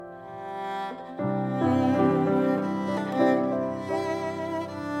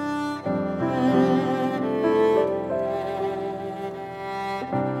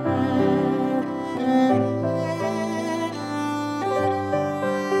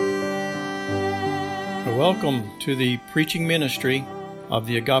Welcome to the preaching ministry of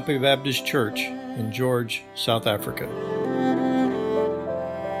the Agape Baptist Church in George, South Africa.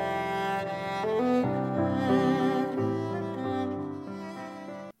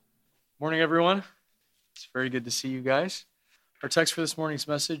 Morning, everyone. It's very good to see you guys. Our text for this morning's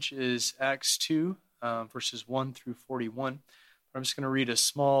message is Acts 2, verses 1 through 41. I'm just going to read a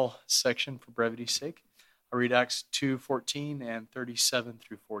small section for brevity's sake. I'll read Acts 2:14 and 37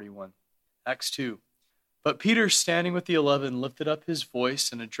 through 41. Acts 2. But Peter, standing with the 11, lifted up his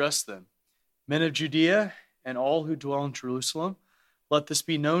voice and addressed them. Men of Judea and all who dwell in Jerusalem, let this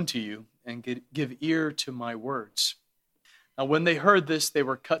be known to you, and give ear to my words. Now when they heard this, they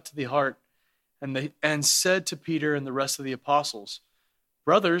were cut to the heart, and said to Peter and the rest of the apostles,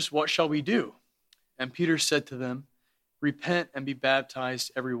 Brothers, what shall we do? And Peter said to them, Repent and be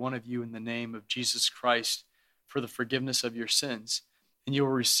baptized, every one of you, in the name of Jesus Christ, for the forgiveness of your sins, and you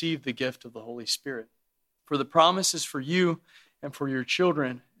will receive the gift of the Holy Spirit. For the promise is for you and for your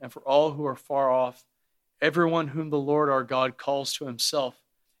children and for all who are far off, everyone whom the Lord our God calls to himself.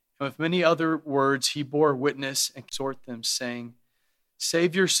 And with many other words he bore witness and exhorted them, saying,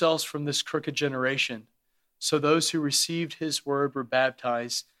 Save yourselves from this crooked generation. So those who received his word were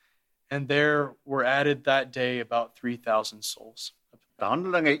baptized, and there were added that day about 3,000 souls.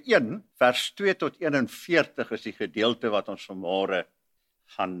 Handelinge 1, vers 2 tot 41 is die gedeelte wat ons vanmôre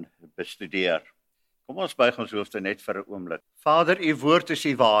gaan bestudeer. Kom ons buig ons hoofde net vir 'n oomblik. Vader, u woord is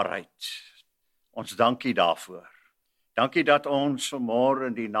die waarheid. Ons dank u daarvoor. Dankie dat ons vanmôre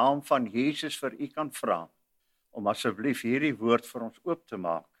in die naam van Jesus vir u kan vra, om asseblief hierdie woord vir ons oop te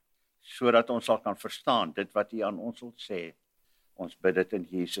maak, sodat ons sal kan verstaan dit wat u aan ons wil sê. Ons bid dit in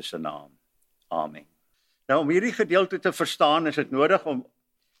Jesus se naam. Amen. Nou, om hierdie gedeelte te verstaan, is dit nodig om 'n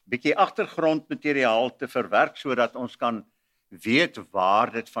bietjie agtergrondmateriaal te verwerk, sodat ons kan weet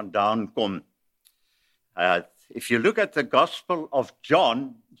waar dit vandaan kom. If you look at the Gospel of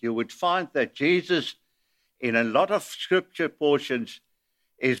John, you would find that Jesus, in a lot of scripture portions,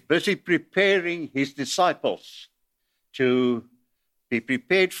 is busy preparing his disciples to be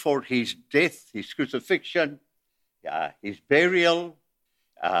prepared for his death, his crucifixion, his burial,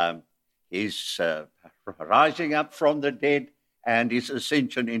 his rising up from the dead, and his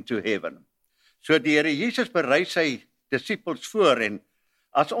ascension into heaven. So die Here Jesus berei sy disippels voor, en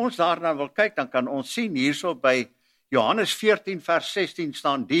as ons daarna wil kyk, dan kan ons sien hierso by Johannes 14 vers 16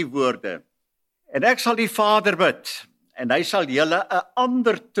 staan die woorde: En ek sal die Vader bid, en hy sal julle 'n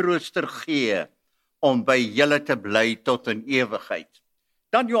ander trooster gee, om by julle te bly tot in ewigheid.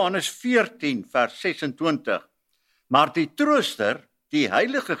 Dan Johannes 14 vers 26, maar die trooster, die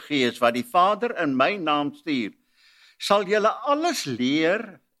Heilige Gees wat die Vader in my naam stuur, sal julle alles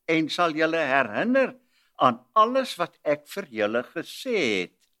leer en sal julle herinner aan alles wat ek vir julle gesê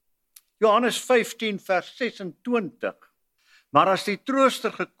het. Johannes 15 vers 26, maar as die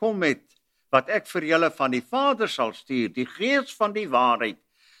trooster gekom het, wat ek vir julle van die Vader sal stuur, die Gees van die waarheid,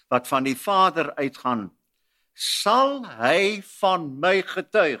 wat van die Vader uitgaan, sal hy van my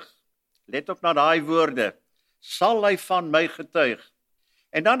getuig. Let op na daai woorde, sal hy van my getuig.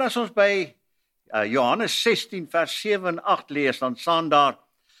 En dan as ons by Johannes 16 vers 7 en 8 lees, dan staan daar,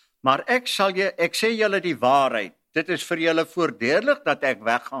 maar ek sê julle die waarheid, dit is vir julle voordelig dat ek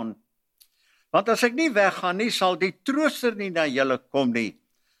weggaan. Want as ek nie weggaan nie, sal die trooster nie na julle kom nie.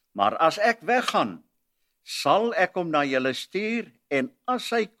 Maar as ek weggaan, sal ek hom na julle stuur, en as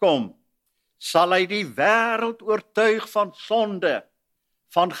hy kom, sal hy die wêreld oortuig van sonde,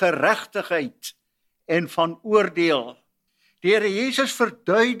 van geregtigheid en van oordeel. Die Here Jesus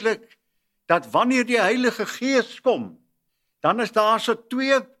verduidelik dat wanneer die Heilige Gees kom, dan is daar so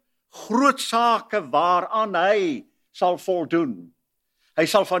twee groot sake waaraan hy sal voldoen. Hy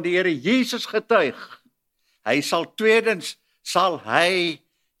sal van die Here Jesus getuig. Hy sal tweedens, sal hy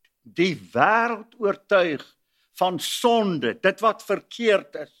die wêreld oortuig van sonde, dit wat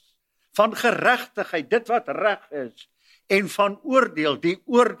verkeerd is, van geregtigheid, dit wat reg is, en van oordeel, die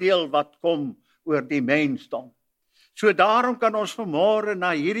oordeel wat kom oor die mensdom. So daarom kan ons vanmôre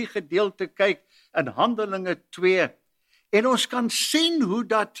na hierdie gedeelte kyk in Handelinge 2, en ons kan sien hoe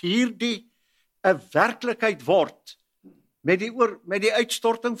dat hierdie 'n werklikheid word met die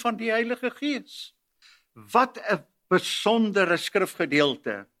uitstorting van die Heilige Gees. Wat 'n besondere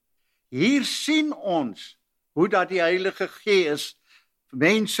skrifgedeelte. Hier sien ons hoe dat die Heilige Gees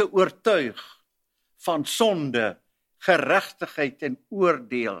mense oortuig van sonde, geregtigheid en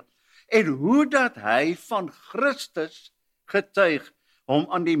oordeel, en hoe dat hy van Christus getuig,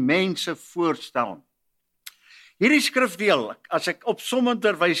 hom aan die mense voorstel. Hierdie skrifdeel, as ek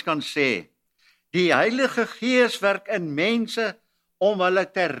opsommenderwys kan sê, die Heilige Gees werk in mense om hulle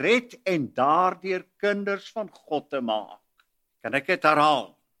te red en daardeur kinders van God te maak. Kan ek dit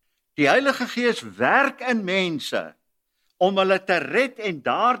herhaal? Die Heilige Gees werk in mense om hulle te red en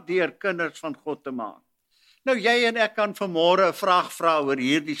daardeur kinders van God te maak. Nou jy en ek kan vanmôre 'n vraag vra oor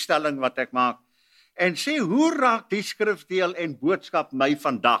hierdie stelling wat ek maak en sê, hoe raak die skrifdeel en boodskap my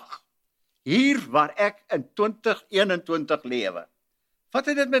vandag? Hier waar ek in 2021 lewe. Wat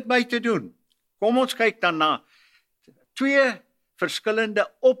het dit met my te doen? Kom ons kyk dan na 2 verskillende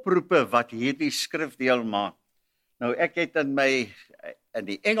oproepe wat hierdie skrifdeel maak. Nou ek het in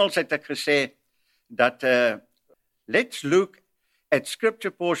die Engels het ek gesê dat let's look at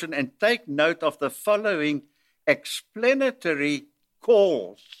scripture portion and take note of the following explanatory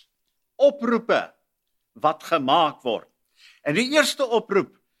calls. Oproepe wat gemaak word. En die eerste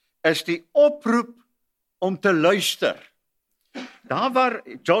oproep is die oproep om te luister. Daar waar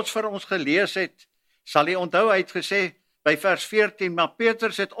George vir ons gelees het, sal jy onthou, hy het gesê by vers 14, maar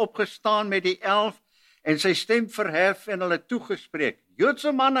Petrus het opgestaan met die 11 en sy stem verhef en hulle toegespreek.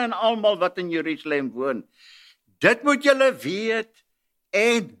 Joodse manne en almal wat in Jerusalem woon, dit moet julle weet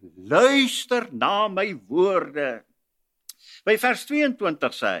en luister na my woorde. By vers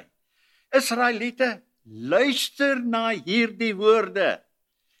 22 sê hy, Israeliete, luister na hierdie woorde.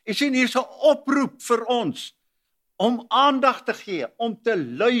 Jy sien, hier is 'n oproep vir ons om aandag te gee, om te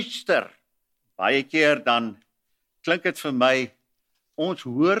luister. Baie keer dan klink dit vir my, ons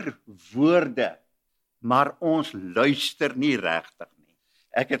hoor woorde, maar ons luister nie regtig nie.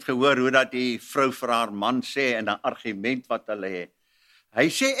 Ek het gehoor hoe dat die vrou vir haar man sê in 'n argument wat hulle het. Hy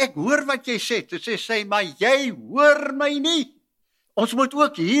sê, ek hoor wat jy sê. Toe sê sy, maar jy hoor my nie. Ons moet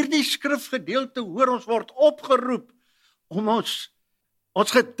ook hierdie skrifgedeelte hoor, ons word opgeroep om ons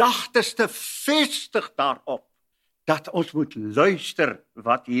gedagtes te vestig daarop, dat ons moet luister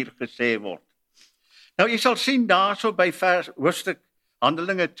wat hier gesê word. Nou, jy sal sien daarso by hoofstuk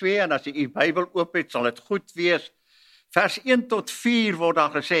Handelinge 2, en as jy die Bybel oop het, sal dit goed wees. Vers 1 tot 4 word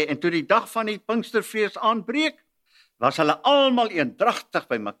daar gesê, en toe die dag van die Pinksterfees aanbreek, was hulle almal eendragtig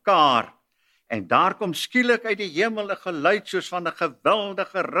by mekaar, en daar kom skielik uit die hemel 'n geluid soos van 'n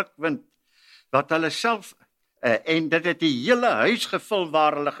geweldige rukwind, wat hulle self, en dit het die hele huis gevul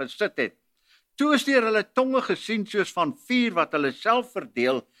waar hulle gesit het. Toe is deur hulle tonge gesien soos van vuur wat hulle self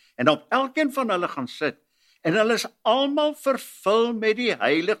verdeel, en op elkeen van hulle gaan sit, en hulle is almal vervul met die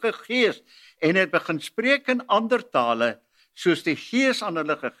Heilige Gees, en het begin spreek in ander tale, soos die Gees aan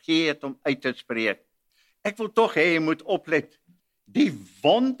hulle gegee het om uit te spreek. Ek wil tog hê jy moet oplet, die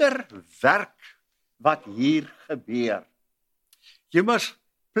wonderwerk wat hier gebeur. You must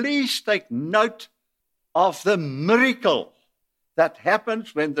please take note of the miracle that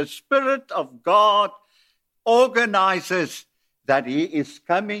happens when the Spirit of God organizes that He is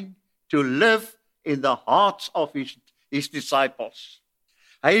coming to live in the hearts of His disciples.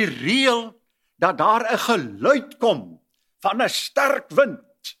 Hy reël dat daar 'n geluid kom van 'n sterk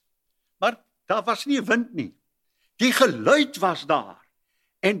wind. Maar daar was nie wind nie. Die geluid was daar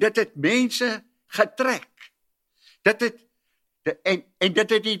en dit het mense getrek. Dit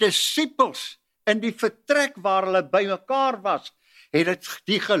het die disippels in die vertrek waar hulle bymekaar was, het dit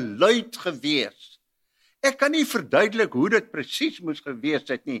die geluid gewees. Ek kan nie verduidelik hoe dit presies moes gewees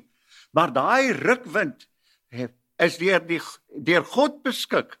het nie, maar daai rukwind is deur God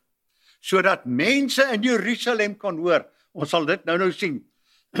beskik, sodat mense in Jerusalem kon hoor. Ons sal dit nou sien.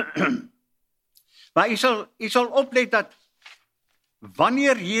 Maar jy sal oplet dat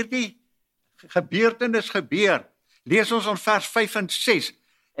wanneer hierdie gebeurtenis gebeur, lees ons in vers 5 en 6,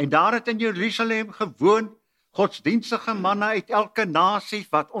 en daar het in Jerusalem gewoon godsdienstige manne uit elke nasie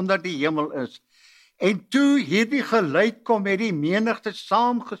wat onder die hemel is. En toe hierdie geluid kom, het die menigte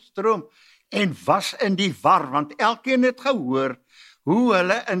saamgestroom en was in die war, want elkeen het gehoor hoe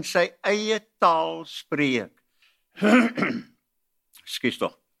hulle in sy eie taal spreek. Ekskuus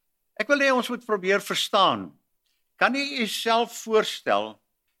tog. Ek wil hê ons moet probeer verstaan. Kan jy jouself voorstel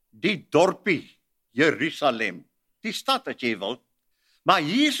die dorpie Jerusalem, die stad as jy wil, maar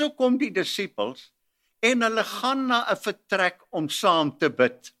hierso kom die disippels en hulle gaan na 'n vertrek om saam te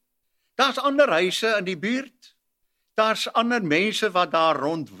bid. Daar's ander huise in die buurt, daar's ander mense wat daar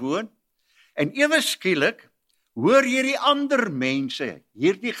rond woon, en ewe skielik hoor hierdie ander mense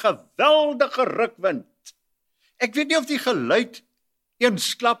hierdie geweldige rukwind. Ek weet nie of die geluid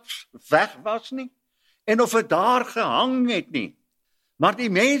eensklaps weg was nie, en of het daar gehang het nie, maar die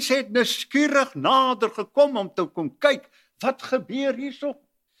mense het nuuskierig nader gekom om te kom kyk, wat gebeur hierso?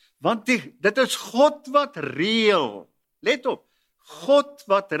 Want dit is God wat reël, let op, God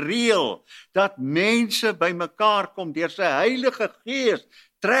wat reël, dat mense bymekaar kom, deur sy Heilige Gees,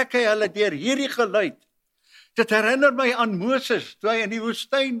 trek hy hulle deur hierdie geluid. Dit herinner my aan Moses, toe hy in die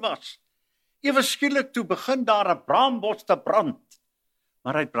woestyn was. Ewe skielik toe begin daar 'n braambos te brand,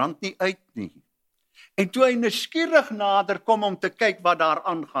 maar hy brand nie uit nie. En toe hy nuuskierig nader kom om te kyk wat daar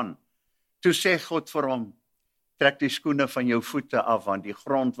aangaan, toe sê God vir hom, trek die skoene van jou voete af, want die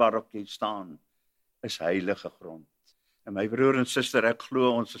grond waarop jy staan, is heilige grond. En my broer en suster, ek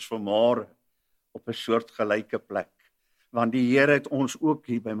glo ons is vanmôre op 'n soort gelyke plek, want die Here het ons ook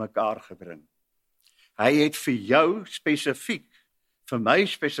hier by mekaar gebring. Hy het vir jou spesifiek, vir my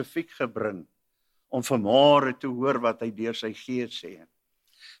spesifiek gebring, om vanmôre te hoor wat hy deur sy Gees sê.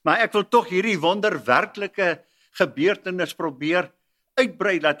 Maar ek wil tog hierdie wonderwerklike gebeurtenis probeer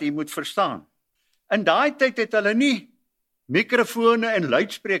uitbrei, dat jy moet verstaan. In daai tyd het hulle nie mikrofone en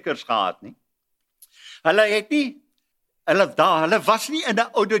luidsprekers gehad nie. Hulle was nie in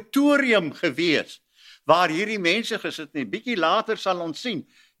 'n auditorium gewees, waar hierdie mense gesit nie. Bietjie later sal ons sien,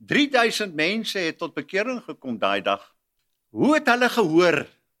 3000 mense het tot bekering gekom daai dag. Hoe het hulle gehoor?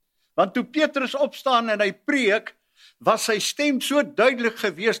 Want toe Petrus opstaan en hy preek, was sy stem so duidelik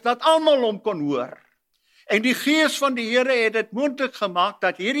gewees, dat almal hom kon hoor. En die Gees van die Here het dit moontlik gemaak,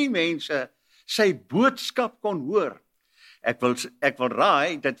 dat hierdie mense sy boodskap kon hoor. Ek wil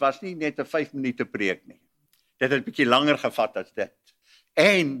raai, dit was nie net 'n 5 minute preek nie. Dit het 'n bietjie langer gevat as dit.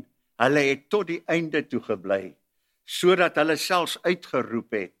 En hulle het tot die einde toe gebly, sodat hulle selfs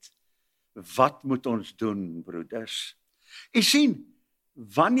uitgeroep het, wat moet ons doen, broeders? U sien,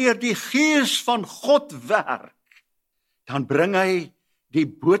 wanneer die Gees van God werk, dan bring hy die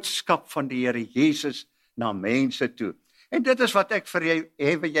boodskap van die Here Jesus na mense toe. En dit is wat ek vir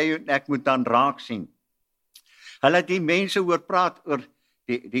jy en ek moet dan raak sien. Hulle het die mense hoor praat oor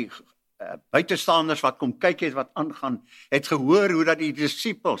die buitestanders wat kom kyk het wat aangaan, het gehoor hoe dat die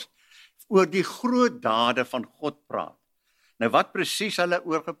disippels oor die groot dade van God praat. Nou wat presies hulle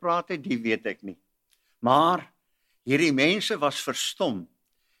oor gepraat het, die weet ek nie. Maar hierdie mense was verstom,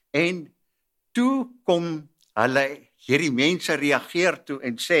 en toe kom hierdie mense reageer toe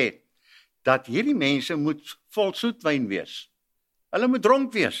en sê, dat hierdie mense moet vol soetwyn wees. Hulle moet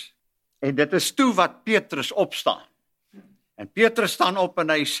dronk wees. En dit is toe wat Petrus opstaan. En Petrus staan op en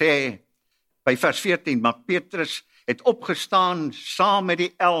hy sê, by vers 14, maar Petrus het opgestaan saam met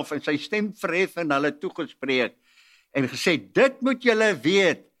die 11 en sy stem verhef en hulle toegespreek en gesê, dit moet julle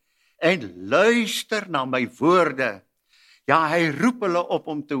weet en luister na my woorde. Ja, hy roep hulle op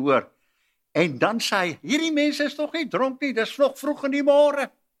om te hoor. En dan sê hy, hierdie mense is nog nie dronk nie, dis nog vroeg in die môre.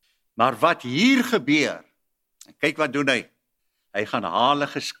 Maar wat hier gebeur, kyk wat doen hy. Hy gaan haal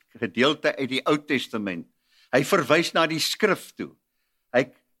 'n gedeelte uit die Ou Testament. Hy verwys na die skrif toe.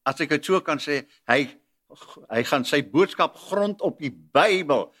 As ek dit so kan sê, hy gaan sy boodskap grond op die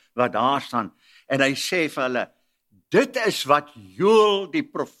Bybel wat daar staan. En hy sê vir hulle, dit is wat Joël die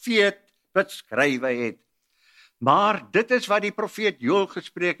profeet beskrywe het. Maar dit is wat die profeet Joël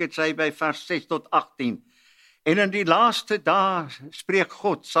gespreek het, sê hy by vers 6 tot 18. En in die laaste dae, spreek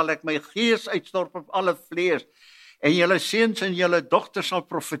God, sal ek my Gees uitstort op alle vlees, en julle seuns en julle dogters sal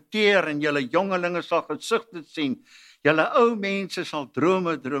profeteer, en julle jongelinge sal gesigte sien, julle ou mense sal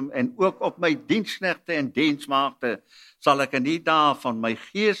drome droom, en ook op my diensknegte en diensmaagde sal ek in die dae van my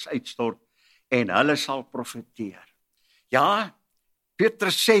Gees uitstort, en hulle sal profeteer. Ja,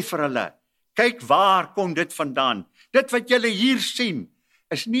 Petrus sê vir hulle, kyk waar kom dit vandaan. Dit wat julle hier sien,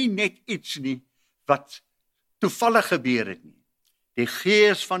 is nie net iets nie, wat toevallig gebeur het nie. Die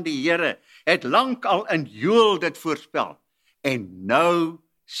Gees van die Here het lank al in Joël dit voorspel. En nou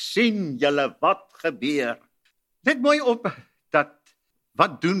sien julle wat gebeur. Let mooi op, dat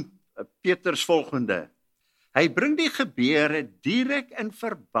wat doen Petrus volgende? Hy bring die gebeure direk in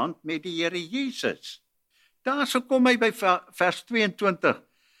verband met die Here Jesus. Daar so kom hy by vers 22.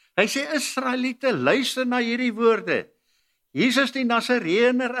 Hy sê, Israeliete, luister na hierdie woorde. Jesus die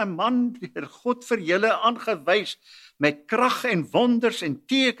Nasareëner, 'n man deur God vir julle aangewys met krag en wonders en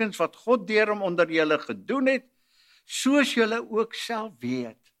tekens wat God deur hom onder julle gedoen het, soos julle ook self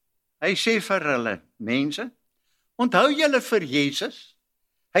weet. Hy sê vir hulle, mense, onthou julle vir Jesus?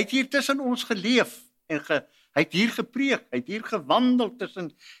 Hy het hier tussen ons geleef en hy het hier gepreek, hy het hier gewandel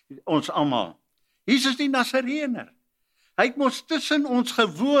tussen ons almal. Jesus die Nasareëner. Hy het mos tussen ons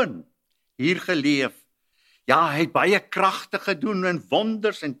gewoon, hier geleef. Ja, hy het baie kragte gedoen en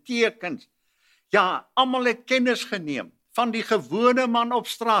wonders en tekens. Ja, almal het kennis geneem, van die gewone man op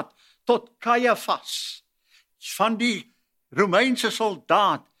straat tot Caiaphas, van die Romeinse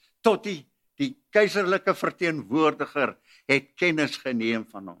soldaat tot die keiserlike verteenwoordiger het kennis geneem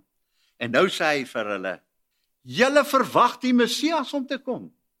van hom. En nou sê hy vir hulle, julle verwag die Messias om te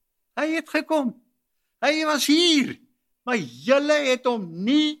kom. Hy het gekom. Hy was hier, maar julle het hom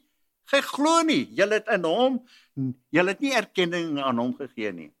nie Gij glo nie, julle het in hom, julle het nie erkenning aan hom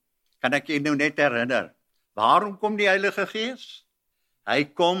gegee nie. Kan ek jou nou net herinner, waarom kom die Heilige Gees? Hy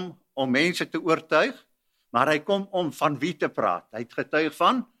kom om mense te oortuig, maar hy kom om van wie te praat? Hy het getuig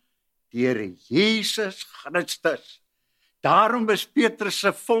van die Here Jesus Christus. Daarom is Petrus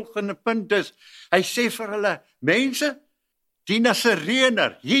se volgende punt dus, hy sê vir hulle, mense, die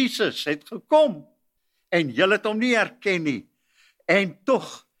Nasareëner, Jesus, het gekom, en julle het hom nie herken nie, en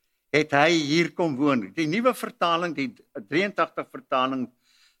tog het hy hier kom woon. Die nuwe vertaling, die 83 vertaling,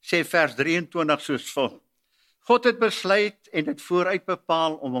 sê vers 23 soos volg. God het besluit en het vooruit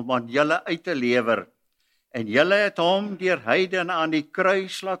bepaal om hom aan julle uit te lewer, en julle het hom deur heidene aan die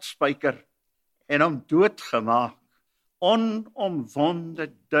kruis laat spyker, en hom doodgemaak. Onomwonde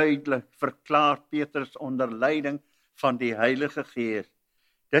duidelik verklaar Petrus onder leiding van die Heilige Gees.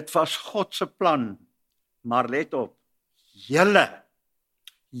 Dit was God se plan, maar let op, julle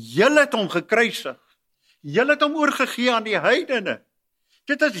het hom gekruisig, julle het hom oorgegee aan die heidene.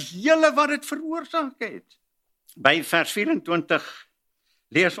 Dit is julle wat dit veroorsaak het. By vers 24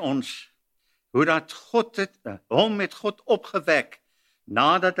 lees ons hoe dat hom met God opgewek,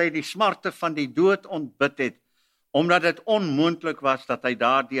 nadat hy die smarte van die dood ontbid het, omdat dit onmoontlik was dat hy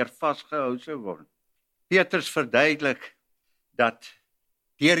daardeur vasgehou sou word. Petrus verduidelik dat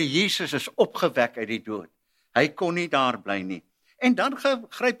die Here Jesus is opgewek uit die dood. Hy kon nie daar bly nie. En dan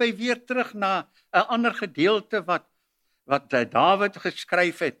gryp hy weer terug na 'n ander gedeelte wat Dawid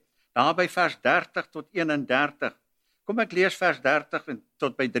geskryf het, daar by vers 30 tot 31. Kom ek lees vers 30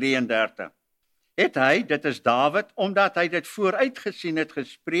 tot by 33. Het hy, dit is Dawid, omdat hy dit vooruit gesien het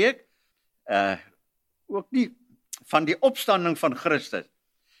gespreek, ook nie van die opstanding van Christus,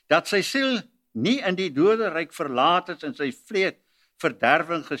 dat sy siel nie in die doderyk verlaat is en sy vlees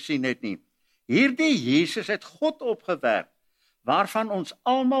verderwing gesien het nie. Hierdie Jesus het God opgewerk, waarvan ons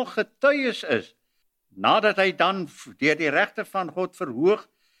almal getuies is, nadat hy dan deur die regter van God verhoog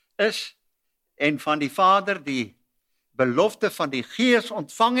is en van die Vader die belofte van die Gees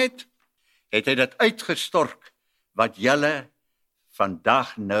ontvang het hy dit uitgestort wat julle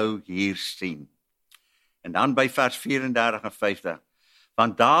vandag nou hier sien. En dan by vers 34 en 50,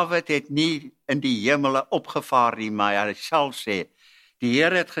 want Dawid het nie in die hemele opgevaar nie, maar hy self sê, die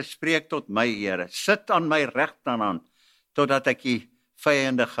Here het gespreek tot my, Here, sit aan my regterhand, totdat ek die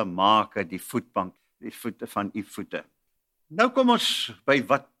vyande gemaak het, die voetbank, die voete van u voete. Nou kom ons by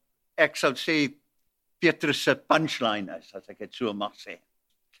wat ek sou sê Petrus se punchline is, as ek dit so mag sê.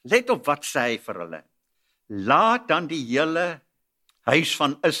 Let op wat sê hy vir hulle. Laat dan die hele huis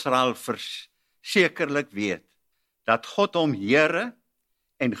van Israel versekerlik weet, dat God hom Here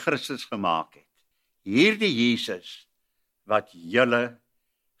en Christus gemaak het. Hierdie Jesus wat julle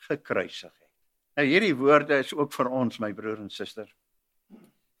gekruisig het. Nou hierdie woorde is ook vir ons, my broer en suster,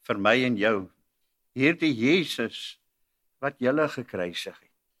 vir my en jou. Hierdie Jesus wat julle gekruisig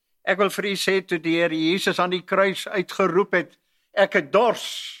het. Ek wil vir u sê, toe die Here Jesus aan die kruis uitgeroep het, ek het dors,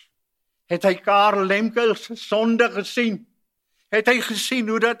 het hy Carl Lehmkühl se sonde gesien, het hy gesien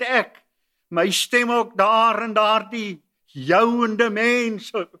hoe dat ek, my stem ook daar en daar die jouende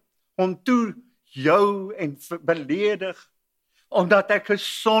mense, om toe jou en beledig, omdat ek 'n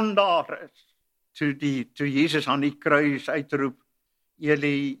sondaar is. Toe Jesus aan die kruis uitroep,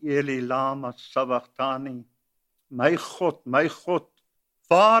 Eli, Eli, lama sabachthani, my God,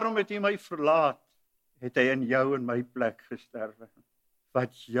 waarom het u my verlaat? Het hy in jou en my plek gesterwe,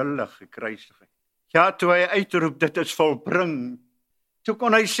 wat julle gekruisig het. Ja, toe hy uitroep, dit is volbring, toe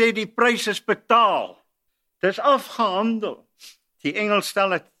kon hy sê, die prys is betaal, dit is afgehandel. Die engel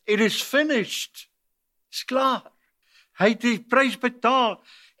stel het, it is finished, is klaar. Hy het die prys betaal,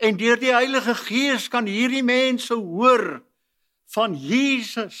 en deur die Heilige Gees kan hierdie mense hoor, van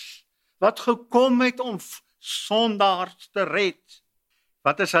Jesus, wat gekom het om sondaars te red.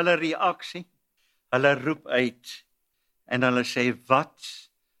 Wat is hulle reaksie? Hulle roep uit, en hulle sê, wat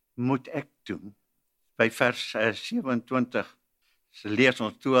moet ek doen? By vers 27, lees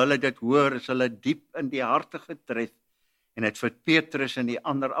ons, toe hulle dit hoor, is hulle diep in die harte getref, en het vir Petrus en die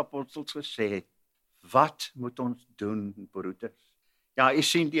ander apostels gesê, wat moet ons doen, broeders? Ja, u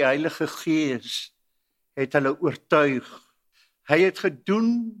sien, die Heilige Gees het hulle oortuig. Hy het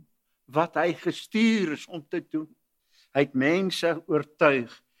gedoen wat hy gestuur is om te doen. Hy het mense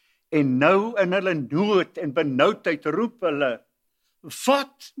oortuig, en nou in hulle nood en benoudheid roep hulle,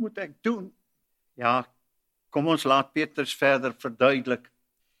 wat moet ek doen? Ja, kom ons laat Petrus verder verduidelik,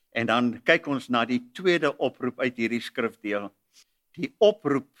 en dan kyk ons na die tweede oproep uit hierdie skrifdeel, die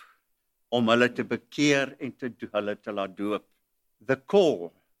oproep om hulle te bekeer en hulle te laat doop. The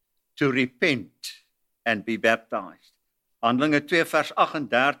call to repent and be baptized. Handelinge 2 vers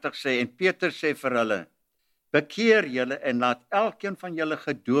 38 sê, en Petrus sê vir hulle, bekeer julle en laat elkeen van julle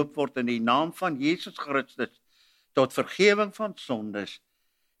gedoop word in die naam van Jesus Christus tot vergewing van sondes,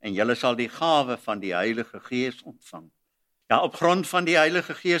 en julle sal die gawe van die Heilige Gees ontvang. Ja, op grond van die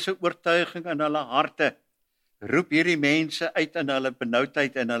Heilige Gees se oortuiging in hulle harte, roep hierdie mense uit in hulle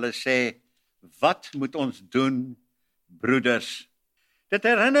benoudheid en hulle sê, wat moet ons doen, broeders? Dit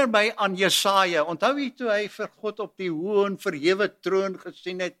herinner my aan Jesaja. Onthou jy toe hy vir God op die hoë en verhewe troon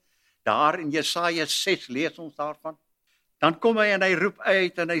gesien het? Daar in Jesaja 6 lees ons daarvan. Dan kom hy en hy roep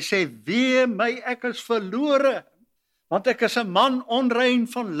uit en hy sê, wee my, ek is verlore, want ek is 'n man onrein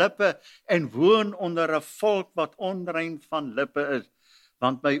van lippe en woon onder 'n volk wat onrein van lippe is,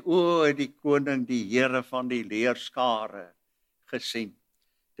 want my oë het die koning, die Here van die leerskare gesien.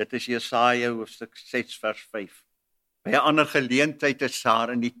 Dit is Jesaja hoofstuk 6 vers 5. By 'n ander geleentheid is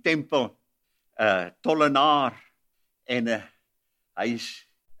daar in die tempel 'n tollenaar en hy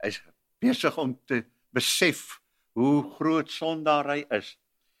is besig om te besef hoe groot sondaar hy is.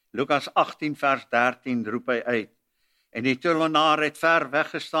 Lukas 18 vers 13 roep hy uit. En die tollenaar het ver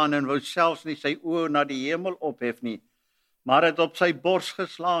weggestaan en wou selfs nie sy oë na die hemel ophef nie, maar het op sy bors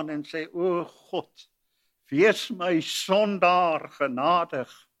geslaan en sê, o God, wees my sondaar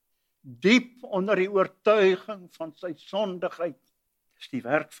genadig. Diep onder die oortuiging van sy sondigheid. Dis die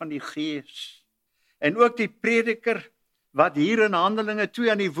werk van die Gees. En ook die prediker wat hier in Handelinge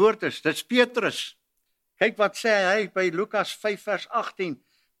 2 aan die woord is, dis Petrus. Kyk wat sê hy by Lukas 5 vers 18,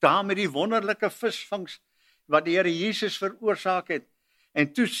 daar met die wonderlike visvangs wat die Here Jesus veroorsaak het.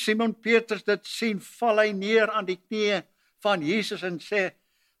 En toe Simon Petrus dit sien, val hy neer aan die knieë van Jesus en sê,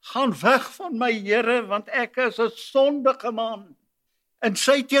 gaan weg van my Here, want ek is 'n sondige man. In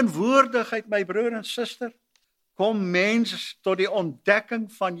sy teenwoordigheid, my broer en suster, kom mens tot die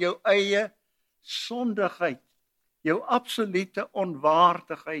ontdekking van jou eie sondigheid, jou absolute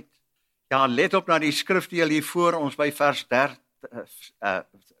onwaardigheid. Ja, let op na die skrifdeel hier voor ons by vers 30,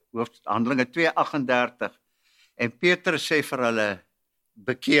 Handelinge 2:38. En Petrus sê vir hulle,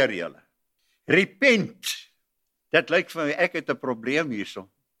 bekeer julle. Repent. Dit lyk vir my, ek het 'n probleem hierso.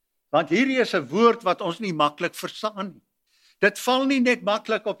 Want hierdie is 'n woord wat ons nie maklik verstaan nie. Dit val nie net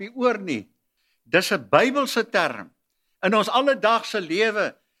maklik op die oor nie. Dis 'n Bybelse term. In ons alledaagse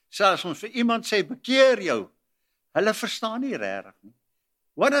lewe, as ons vir iemand sê, bekeer jou, hulle verstaan nie regtig nie.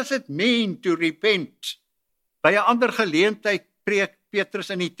 What does it mean to repent? By 'n ander geleentheid preek Petrus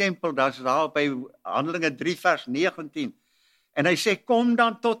in die tempel, daar by Handelinge 3 vers 19, en hy sê, kom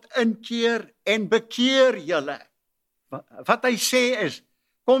dan tot inkeer en bekeer julle. Wat hy sê is,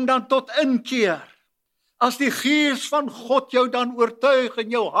 kom dan tot inkeer. As die Gees van God jou dan oortuig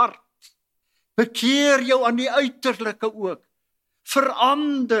in jou hart, bekeer jou aan die uiterlike ook,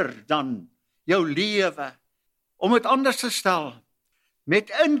 verander dan jou lewe. Om dit anders te stel, met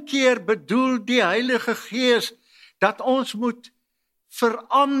inkeer bedoel die Heilige Gees dat ons moet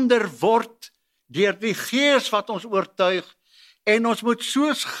verander word deur die Gees wat ons oortuig, en ons moet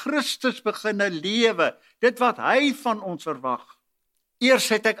soos Christus beginne lewe, dit wat hy van ons verwag. Eers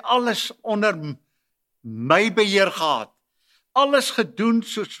het ek alles onder my beheer gehad, alles gedoen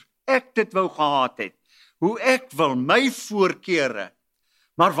soos ek dit wou gehad het, hoe ek wil, my voorkeure.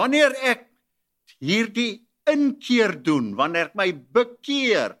 Maar wanneer ek hierdie inkeer doen, wanneer ek my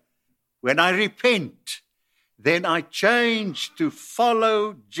bekeer, when I repent, then I change to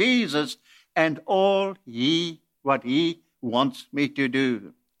follow Jesus and all what he wants me to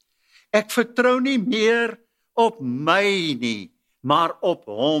do. Ek vertrou nie meer op my nie, maar op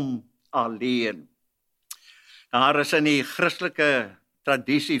hom alleen. Daar is in die Christelike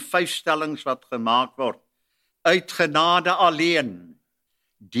tradisie 5 stellings wat gemaak word. Uit genade alleen,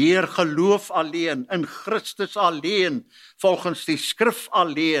 deur geloof alleen, in Christus alleen, volgens die skrif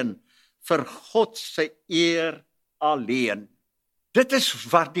alleen, vir God se eer alleen. Dit is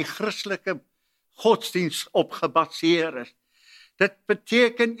waar die Christelike godsdienst op gebaseer is. Dit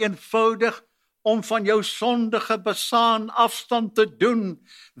beteken eenvoudig om van jou sondige besaan afstand te doen,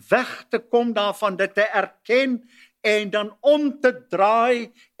 weg te kom daarvan, dit te erken en dan om te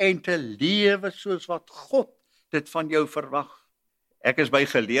draai en te lewe soos wat God dit van jou verwag. Ek is by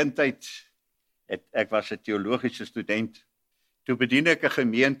geleentheid, ek was 'n teologiese student, toe bedien ek 'n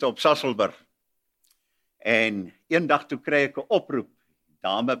gemeente op Sasolburg. En eendag toe kry ek 'n oproep,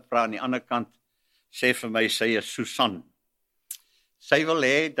 dame praat aan die ander kant, sê vir my, sy is Susan. Sy wil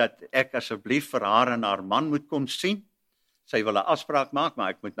hê dat ek asseblief vir haar en haar man moet kom sien. Sy wil 'n afspraak maak,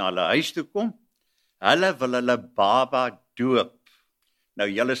 maar ek moet na hulle huis toe kom. Hulle wil hulle baba doop. Nou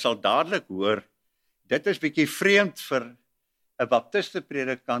julle sal dadelik hoor, dit is bietjie vreemd vir 'n baptiste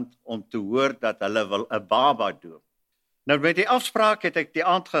predikant om te hoor dat hulle wil 'n baba doop. Nou met die afspraak het ek die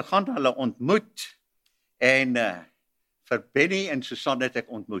aand gegaan, hulle ontmoet, en vir Benny en Susan het ek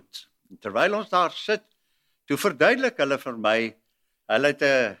ontmoet. En terwyl ons daar sit, toe verduidelik hulle vir my, hulle het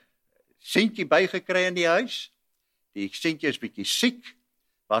 'n seentjie bygekry in die huis, die seentjie is bietjie siek,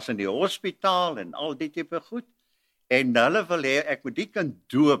 was in die hospitaal en al die tipe goed, en hulle wil hê ek moet die kind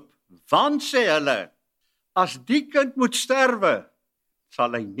doop, want sê hulle, as die kind moet sterwe,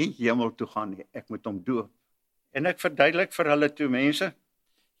 sal hy nie hemel toe gaan nie, ek moet hom doop. En ek verduidelik vir hulle toe, mense,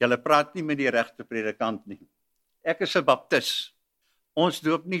 julle praat nie met die regte predikant nie. Ek is 'n baptis. Ons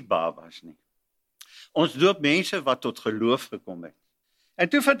doop nie babas nie. Ons doop mense wat tot geloof gekom het. En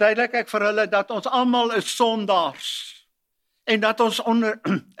toe verduidelik ek vir hulle dat ons almal is sondaars. En dat ons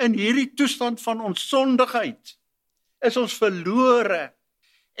in hierdie toestand van ons sondigheid is ons verlore.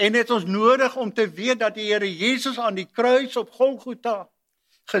 En het ons nodig om te weet dat die Here Jesus aan die kruis op Golgotha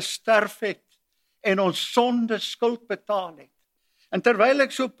gesterf het en ons sonde skuld betaal het. En terwyl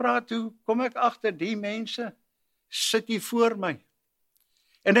ek so praat, toe kom ek agter die mense sit hier voor my.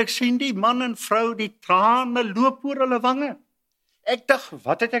 En ek sien die man en vrou, die trane loop oor hulle wange. Ek dink,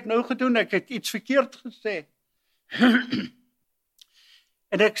 wat het ek nou gedoen? Ek het iets verkeerd gesê.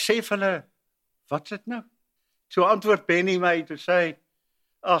 En ek sê vir hulle, wat is dit nou? So antwoord Benny my, toe sê hy,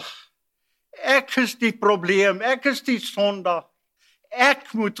 ag, ek is die probleem, ek is die sondaar.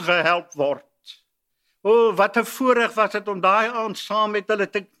 Ek moet gehelp word. O, wat 'n voorreg was dit om daai aand saam met hulle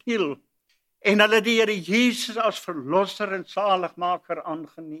te kniel en hulle die Here Jesus as verlosser en saligmaker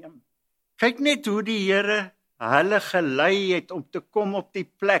aangeneem. Kyk net hoe die Here hulle gelei het om te kom op die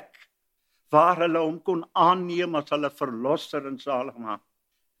plek waar hulle hom kon aanneem as hulle verlosser en saligmaker.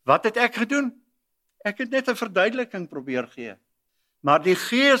 Wat het ek gedoen? Ek het net 'n verduideliking probeer gee. Maar die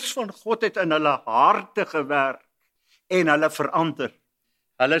Gees van God het in hulle harte gewerk en hulle verander.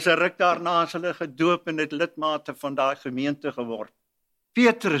 Hulle is 'n ruk daarna as hulle gedoop en het lidmate van daai gemeente geword.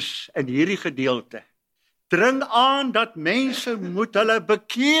 Petrus in hierdie gedeelte dring aan dat mense moet hulle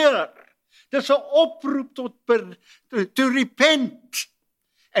bekeer. Dis 'n oproep tot to repent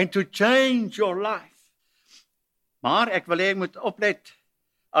and to change your life. Maar ek wil hê jy moet oplet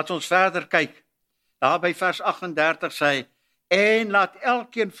as ons verder kyk. Daar by vers 38 sê, en laat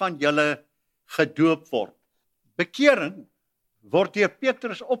elkeen van julle gedoop word. Bekering word deur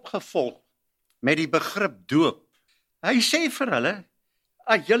Petrus opgevolg met die begrip doop. Hy sê vir hulle,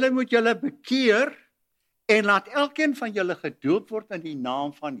 julle moet julle bekeer en laat elkeen van julle gedoop word in die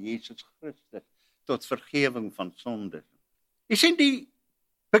naam van Jesus Christus tot vergewing van sondes. Jy sien, die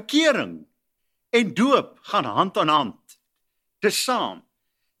bekering en doop gaan hand aan hand. Dis saam.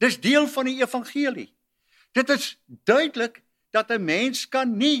 Dis deel van die evangelie. Dit is duidelik dat 'n mens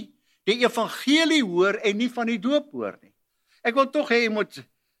kan nie die evangelie hoor en nie van die doop hoor nie. Ek wil tog hê jy moet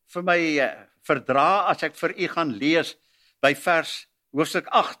vir my verdra as ek vir u gaan lees by hoofstuk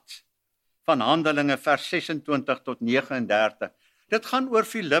 8 van Handelinge vers 26 tot 39. Dit gaan oor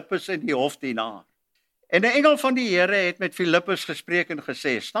Filippus en die hofdienaar. En 'n engel van die Here het met Filippus gespreek en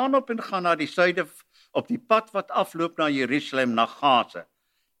gesê, staan op en gaan na die suide op die pad wat afloop na Jerusalem, na Gaza.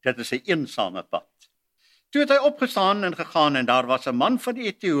 Dit is 'n eensame pad. Toe het hy opgestaan en gegaan en daar was 'n man van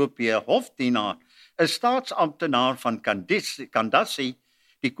Ethiopië, hofdienaar, 'n staatsamptenaar van Kandassi,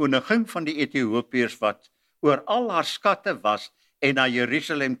 die koningin van die Ethiopiërs wat oor al haar skatte was en na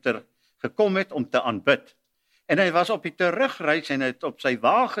Jerusalem gekom het om te aanbid. En hy was op die terugreis en het op sy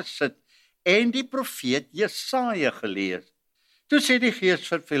wa gesit en die profeet Jesaja gelees. Toe sê die Gees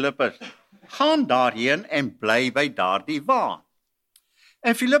vir Filippus, gaan daarheen en bly by daardie wa.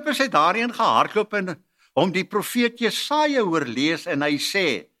 En Filippus het daarheen gehardloop en hom die profeet Jesaja hoor lees en hy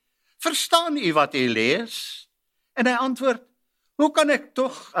sê, verstaan u wat u lees? En hy antwoord, hoe kan ek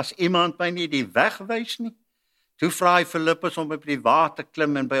tog as iemand my nie die weg wys nie? Toe vra hy Filippus om op die wa te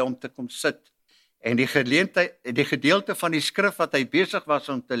klim en by hom te kom sit. En die gedeelte van die skrif wat hy besig was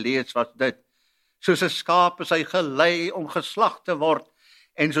om te lees was dit, soos 'n skaap is hy gelei om geslag te word,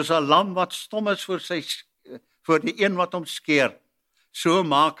 en soos 'n lam wat stom is voor die een wat hom skeer, so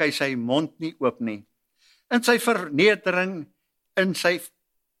maak hy sy mond nie oop nie. In sy vernedering, in sy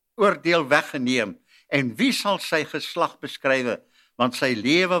oordeel weggeneem, en wie sal sy geslag beskrywe, want sy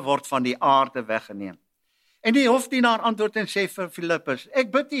lewe word van die aarde weggeneem. En die hofdienaar antwoord en sê vir Filippus,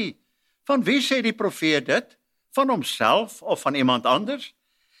 ek bid u, van wie sê die profeet dit? Van homself of van iemand anders?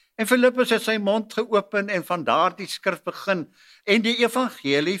 En Filippus het sy mond geopen en van daardie skrif begin en die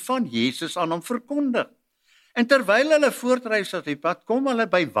evangelie van Jesus aan hom verkondig. En terwyl hulle voortreis op die pad, kom hulle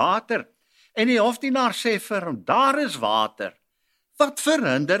by water. En die hofdienaar sê vir hom, daar is water. Wat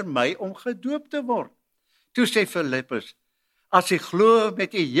verhinder my om gedoop te word? Toe sê Filippus, As jy glo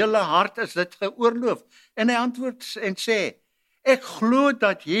met die hele hart, is dit geoorloof. En hy antwoord en sê, ek glo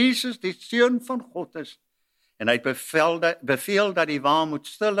dat Jesus die Seun van God is. En hy het beveel dat die wa moet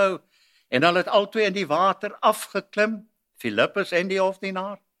stilhou, en hulle het albei in die water afgeklim, Filippus en die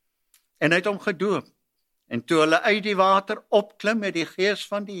hofdienaar, en hy het hom gedoop. En toe hulle uit die water opklim, het die gees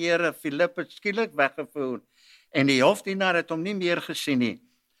van die Here Filippus skielik weggevoer, en die hofdienaar het hom nie meer gesien nie,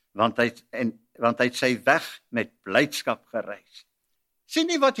 want hy het sy weg met blydskap gereis. Sien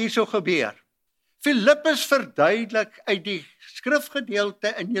nie wat hierso gebeur? Filippus verduidelik uit die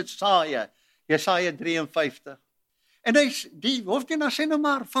skrifgedeelte in Jesaja 53. En die hofdienaar sê nou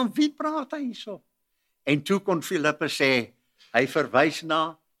maar, van wie praat hy hierso? En toe kon Filippus sê, hy verwys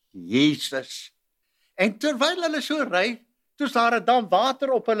na Jesus. En terwyl hulle so ry, toe is daar 'n dam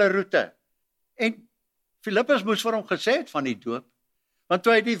water op hulle roete. En Filippus moes vir hom gesê het van die doop, want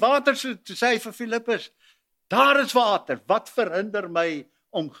toe hy die water toe sê hy vir Filippus, daar is water, wat verhinder my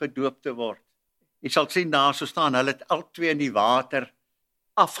om gedoop te word? Jy sal sien daar so staan, hulle het albei in die water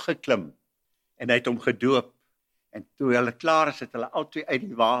afgeklim, en hy het hom gedoop, en toe hulle klaar is, het hulle albei uit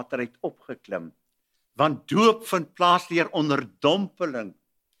die water uit opgeklim, want doop vind plaas deur onderdompeling.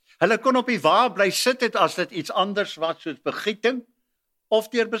 Hulle kon op die wa bly sit het as dit iets anders was, soos begieting, of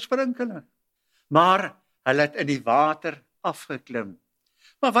deur besprinkeling, maar hulle het in die water afgeklim.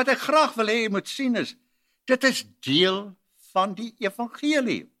 Maar wat ek graag wil hê jy moet sien is, dit is deel van die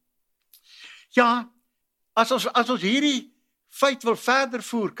evangelie. Ja, as ons hierdie feit wil verder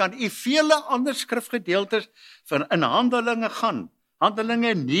voer, kan u vele ander skrifgedeeltes van in Handelinge gaan.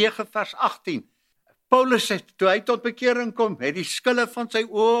 Handelinge 9 vers 18. Paulus sê, toe hy tot bekering kom, het die skille van sy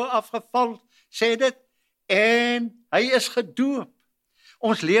oë afgeval, sê dit, en hy is gedoop.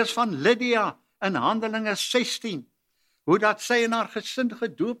 Ons lees van Lydia in Handelinge 16, hoe dat sy en haar gesin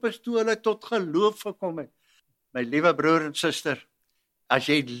gedoop is toe hulle tot geloof gekom het. My liewe broer en suster, as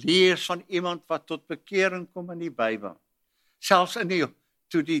jy lees van iemand wat tot bekering kom in die Bybel, selfs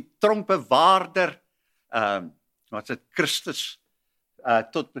toe die tronkbewaarder, wat is dit, Christus,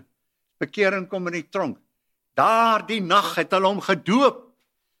 tot bekering kom in die tronk, daar die nag het hulle hom gedoop,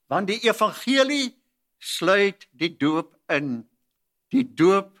 want die evangelie sluit die doop in. Die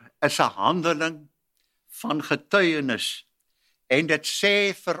doop is 'n handeling van getuienis, en dit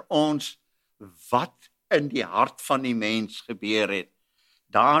sê vir ons wat in die hart van die mens gebeur het.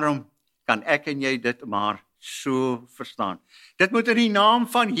 Daarom kan ek en jy dit maar so verstaan. Dit moet in die naam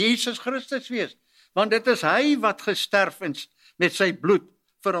van Jesus Christus wees, want dit is hy wat gesterf en met sy bloed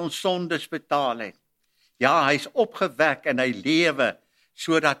vir ons sondes betaal het. Ja, hy is opgewek en hy lewe,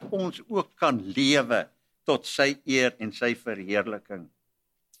 sodat ons ook kan lewe tot sy eer en sy verheerliking.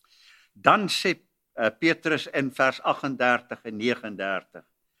 Dan sê Petrus in vers 38 en 39,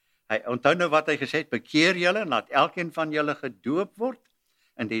 hy onthou nou wat hy gesê het, bekeer julle en laat elkeen van julle gedoop word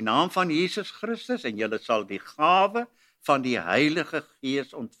in die naam van Jesus Christus, en julle sal die gawe van die Heilige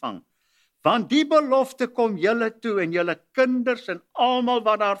Gees ontvang. Want die belofte kom julle toe, en julle kinders en almal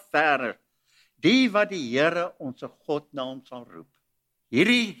wat daar ver is, die wat die Here ons God na hom sal roep.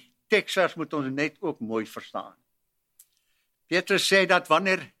 Hierdie teksvers moet ons net ook mooi verstaan. Petrus sê dat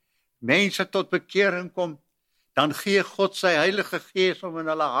wanneer mense tot bekering kom, dan gee God sy Heilige Gees om in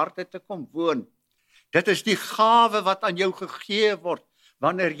hulle harte te kom woon. Dit is die gawe wat aan jou gegee word,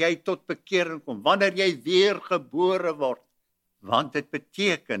 wanneer jy tot bekering kom, wanneer jy weergebore word. Want dit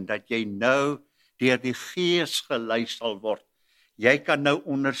beteken dat jy nou deur die Gees gelei sal word. Jy kan nou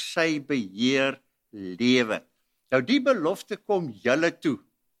onder sy beheer lewe. Nou die belofte kom julle toe.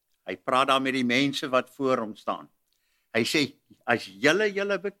 Hy praat daar met die mense wat voor hom staan. Hy sê, as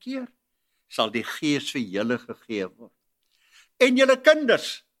julle bekeer, sal die Gees vir julle gegee word. En julle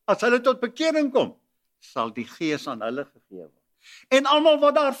kinders, as hulle tot bekering kom, sal die Gees aan hulle gegee word. En almal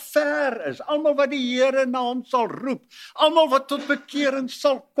wat daar ver is, almal wat die Here na hom sal roep, almal wat tot bekering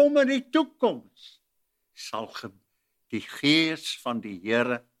sal kom in die toekoms, sal die Gees van die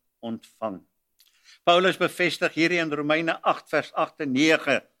Here ontvang. Paulus bevestig hierdie in Romeine 8 vers 8 en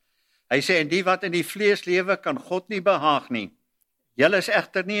 9. Hy sê, en die wat in die vlees lewe, kan God nie behaag nie. Julle is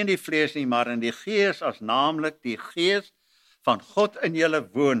egter nie in die vlees nie, maar in die Gees, as naamlik die Gees van God in julle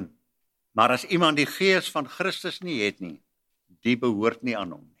woon. Maar as iemand die Gees van Christus nie het nie, die behoort nie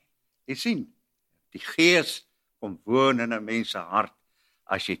aan hom nie. Jy sien, die Gees kom woon in 'n mens se hart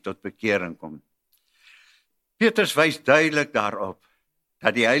as jy tot bekering kom. Petrus wys duidelik daarop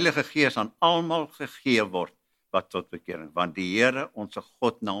dat die Heilige Gees aan almal gegee word wat tot bekering, want die Here, ons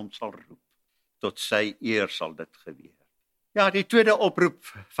God, na hom sal roep. Tot sy eer sal dit gebeur. Ja, die tweede oproep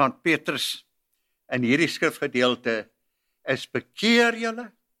van Petrus in hierdie skrifgedeelte is bekeer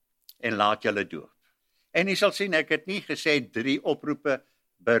julle en laat julle doop. En jy sal sien, ek het nie gesê 3 oproepe,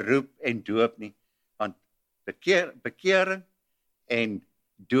 beroep en doop nie, want bekering en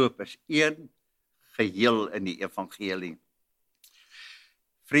doop is een geheel in die evangelie.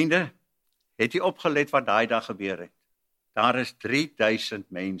 Vriende, het jy opgelet wat daai dag gebeur het? Daar is 3000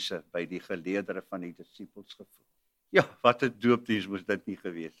 mense by die geleedere van die disippels gevoeg. Ja, wat 'n doopdiens moes dit nie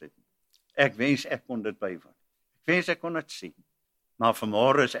gewees het nie. Ek wens ek kon dit bywoon. Ek wens ek kon dit sien. Maar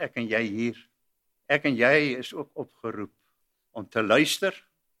vanmôre is ek en jy hier. Ek en jy is ook opgeroep om te luister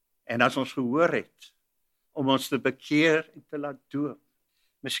en as ons gehoor het, om ons te bekeer en te laat doop.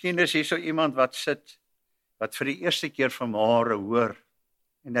 Miskien is hier so iemand wat sit, wat vir die eerste keer vanmôre hoor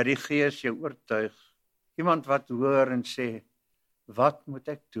en dat die Gees jou oortuig. Iemand wat hoor en sê, wat moet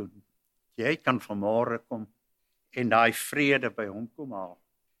ek doen? Jy kan vanmôre kom en daai vrede by hom kom haal.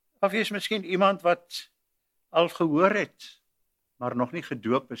 Of jy is miskien iemand wat al gehoor het, maar nog nie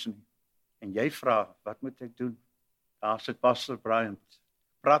gedoop is nie. En jy vra, wat moet ek doen? Daar sit Pastor Bryant.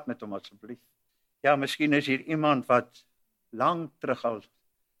 Praat met hom asseblief. Ja, miskien is hier iemand wat lang terug al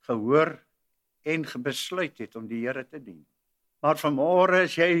gehoor en besluit het om die Here te dien. Maar vanmôre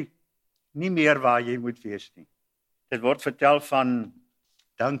is jy nie meer waar jy moet wees nie. Dit word vertel van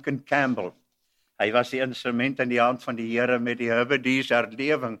Duncan Campbell. Hy was die instrument in die hand van die Here met die Hebrides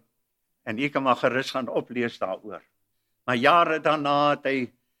herlewing. En jy kan maar gerus gaan oplees daaroor. Maar jare daarna het hy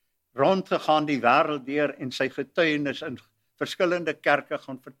rondgegaan die wêreld deur en sy getuienis in verskillende kerke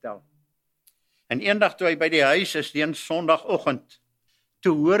gaan vertel. En eendag toe hy by die huis is, die Sondagoggend,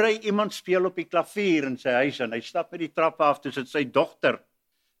 toe hoor hy iemand speel op die klavier in sy huis en hy stap met die trappe af, toe sit sy dogter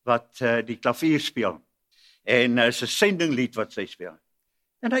wat die klavier speel. En is 'n sendinglied wat sy speel.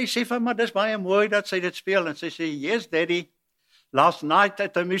 En hy sê van, maar dis baie mooi dat sy dit speel. En sy sê, yes daddy, last night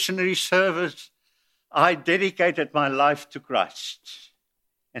at the missionary service, I dedicated my life to Christ.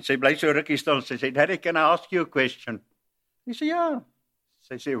 En sy bly so rukkie stil, sy sê, daddy, can I ask you a question? Hy sê, ja.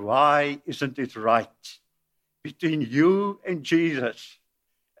 Sy sê, why isn't it right between you and Jesus?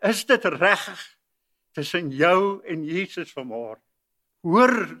 Is dit reg tussen jou en Jesus vanmôre?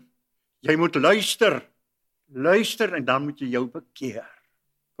 Hoor, jy moet luister en dan moet jy jou bekeer.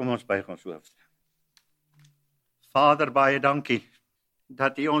 Kom ons buig ons hoofde. Vader, baie dankie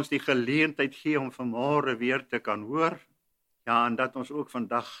dat U ons die geleentheid gee om vanmôre weer te kan hoor. Ja, en dat ons ook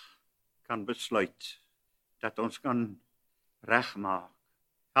vandag kan besluit, dat ons kan regmaak.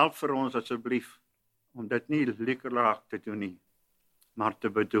 Help vir ons asseblief om dit nie lekker raak te doen nie, maar te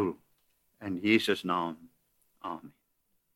bedoel. In Jesus naam. Amen.